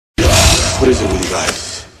is it with you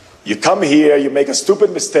guys? You come here, you make a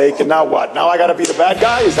stupid mistake, and now what? Now I gotta be the bad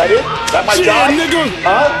guy? Is that it? Is that my job? Yeah, nigga.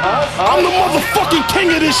 I'm the motherfucking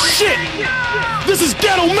king of this shit. This is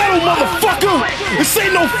ghetto metal, motherfucker. This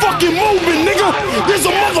ain't no fucking movement, nigga. This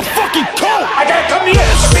is a motherfucking cult. I gotta come here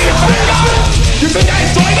to be the bad guy? You think I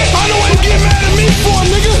enjoy this? I know what you get mad at me for,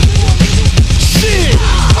 nigga. Shit.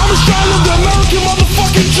 I'm just trying to live the American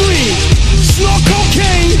motherfucking dream. Snort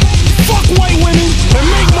cocaine, fuck white women, and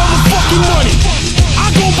make motherfucking money. I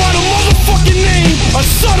go by the motherfucking name of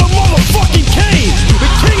Son of motherfucking Kane, the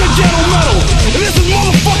king of ghetto metal. And this is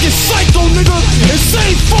motherfucking Cyco, nigga.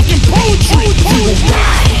 Insane fucking poetry.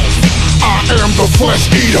 I am the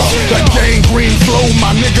flesh eater, that gangrene flow,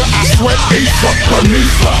 my nigga, I sweat ether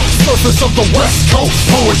beneath the surface of the west coast.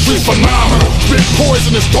 Poetry phenomenal, spit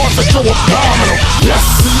poisonous thoughts at your abdominal. Yes,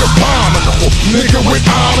 the abominable nigga with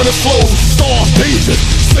ominous flows. Star David,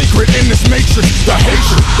 sacred in this matrix. The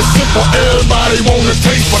hatred, the simple everybody wanna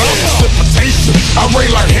taste, but I'm precipitation. I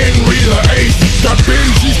reign like Henry VIII. Got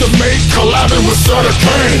Benjis to make, collabing with Sutter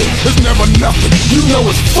Kane. It's never nothing, you know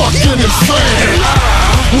it's fucking insane.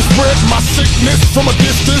 Who spread my sickness from a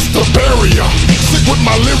distance to barrier. Sick with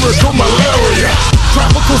my lyrical malaria.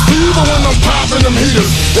 Tropical fever when I'm popping them heaters.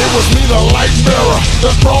 It was me, the light bearer,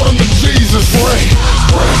 that brought him to Jesus. Pray,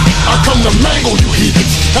 I come to mangle you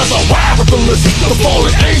heathens as I ride with the lizards, the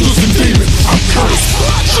fallen angels and demons. I'm cursed.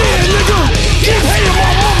 Yeah, nigga, get hating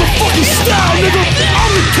my motherfucking style, nigga.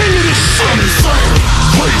 I'm the king of this shit. I'm insane,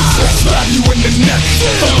 crazy, stab you in the neck,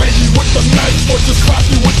 fillet you with the knife, or just clap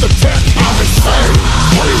you with the tech. I'm insane,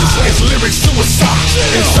 crazy, it's lyric suicide.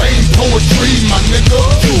 Insane poetry, my nigga,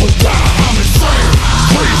 you will die. I'm insane,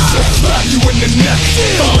 crazy, stab you in the neck,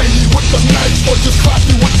 fillet you with the knife, or just clap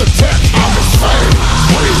you with the tech. I'm insane,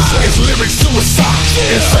 crazy, it's lyric suicide.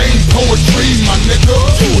 Insane poetry, my nigga,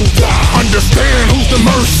 you will die. Understand who's the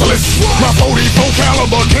merciless. My 44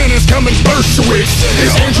 caliber cannons coming Bershowitz.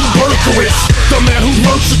 It's Andrew Berkowitz, the man who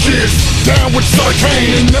murks the kids. Down with Sutter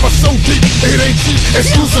Kane and never so deep, it ain't cheap.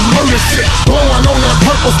 Exclusive murder shit, blowing on that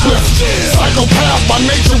purple split. Psychopath by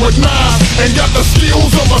nature with knives, and got the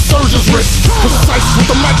skills of a surgeon's wrist. Precise with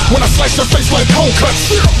the mic when I slice your face like cold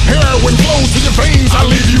cuts. Heroin flows to your veins, I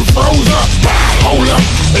leave you froze up. Hold up,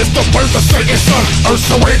 it's the birth of Satan's son. Earth's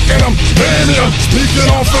awakening him, baby, I'm speaking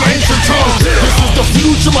off an ancient tongue. This is the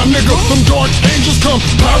future, my nigga, them dark angels come.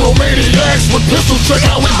 Pyromaniacs with pistols, check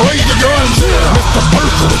how we blaze the guns. Mr.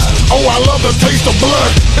 Berkowitz, oh I love the taste of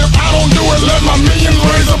blood. If I don't do it, let my minions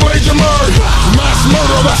razor blade your murder. Mass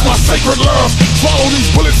murder, that's my sacred love. Swallow these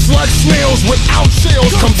bullets like snails without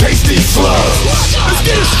shells. Come taste these slugs. Let's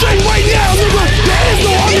get it straight right now, nigga. There is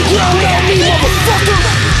no underground without me, motherfucker.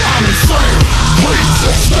 I'm insane,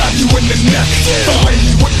 crazy, stab you in the neck, fillet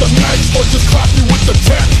you with the knife, or just clap you with the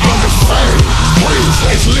tech. I'm insane, crazy,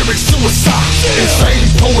 it's lyric suicide. Insane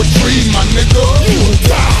poetry, my nigga, you will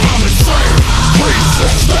die. I'm insane, crazy,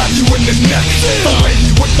 stab you in the neck, fillet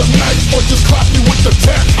you with the knife, or just clap you with the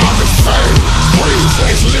tech. I'm insane, crazy,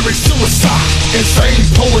 it's lyric suicide. Insane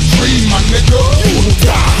poetry, my nigga, you will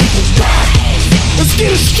die. You will die. Let's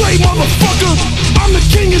get it straight, motherfucker. I'm the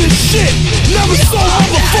king of this shit. Never so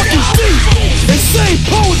motherfucking deep. Insane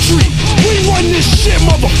poetry. We run this shit,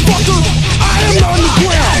 motherfucker. I am the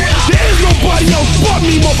underground. There is nobody else but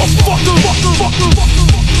me, motherfucker.